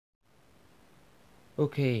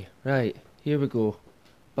Okay, right, here we go.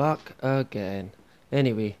 Back again.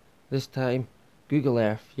 Anyway, this time, Google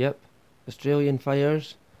Earth, yep. Australian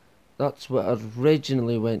fires. That's what I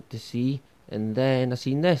originally went to see. And then I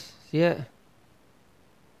seen this, see it?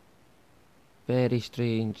 Very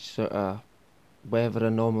strange sort of weather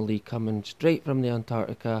anomaly coming straight from the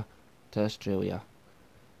Antarctica to Australia.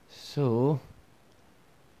 So,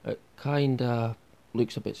 it kinda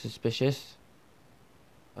looks a bit suspicious.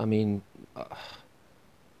 I mean,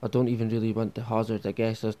 I don't even really want to hazard a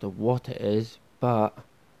guess as to what it is, but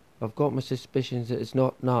I've got my suspicions that it's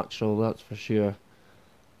not natural, that's for sure.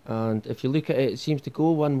 And if you look at it, it seems to go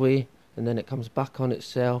one way and then it comes back on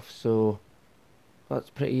itself, so that's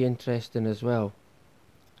pretty interesting as well.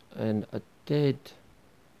 And I did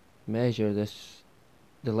measure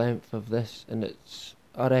the length of this, and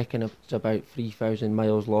I reckon it's about 3,000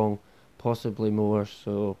 miles long, possibly more,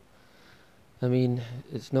 so I mean,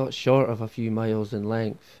 it's not short of a few miles in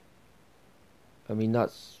length. I mean,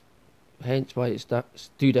 that's hence why it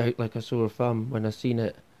stood out like a sore thumb when I seen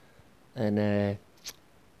it, and I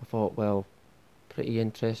thought, well, pretty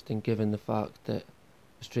interesting given the fact that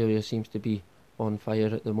Australia seems to be on fire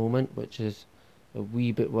at the moment, which is a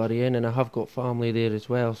wee bit worrying, and I have got family there as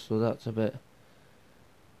well, so that's a bit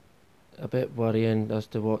worrying as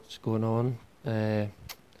to what's going on.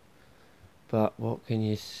 But what can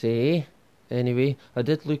you say? Anyway, I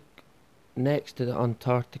did look next to the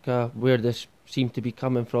Antarctica where this seemed to be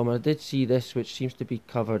coming from. I did see this, which seems to be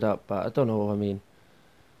covered up, but I don't know. I mean,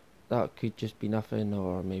 that could just be nothing,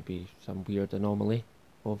 or maybe some weird anomaly,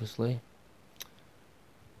 obviously.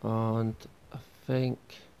 And I think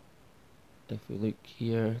if we look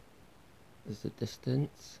here, is the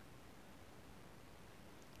distance.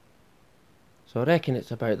 So I reckon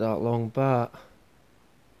it's about that long, but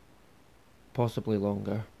possibly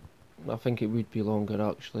longer. I think it would be longer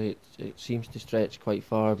actually. It seems to stretch quite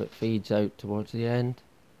far but fades out towards the end.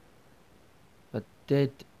 I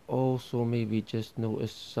did also maybe just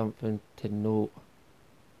notice something to note.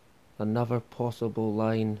 Another possible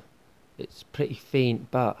line. It's pretty faint,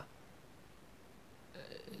 but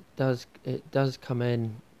it does come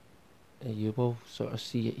in. You will sort of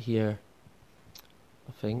see it here.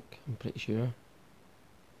 I think, I'm pretty sure.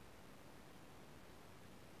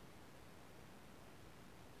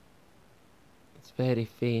 It's very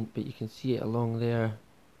faint, but you can see it along there.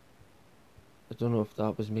 I don't know if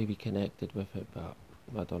that was maybe connected with it, but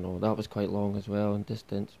I don't know. That was quite long as well in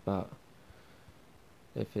distance, but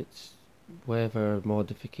if it's weather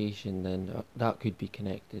modification, then that could be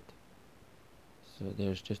connected. So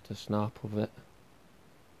there's just a snap of it.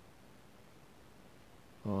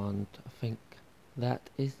 And I think that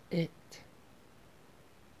is it.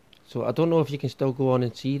 So I don't know if you can still go on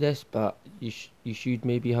and see this, but you should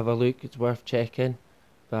maybe have a look. It's worth checking.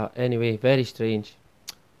 But anyway, very strange.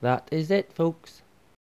 That is it, folks.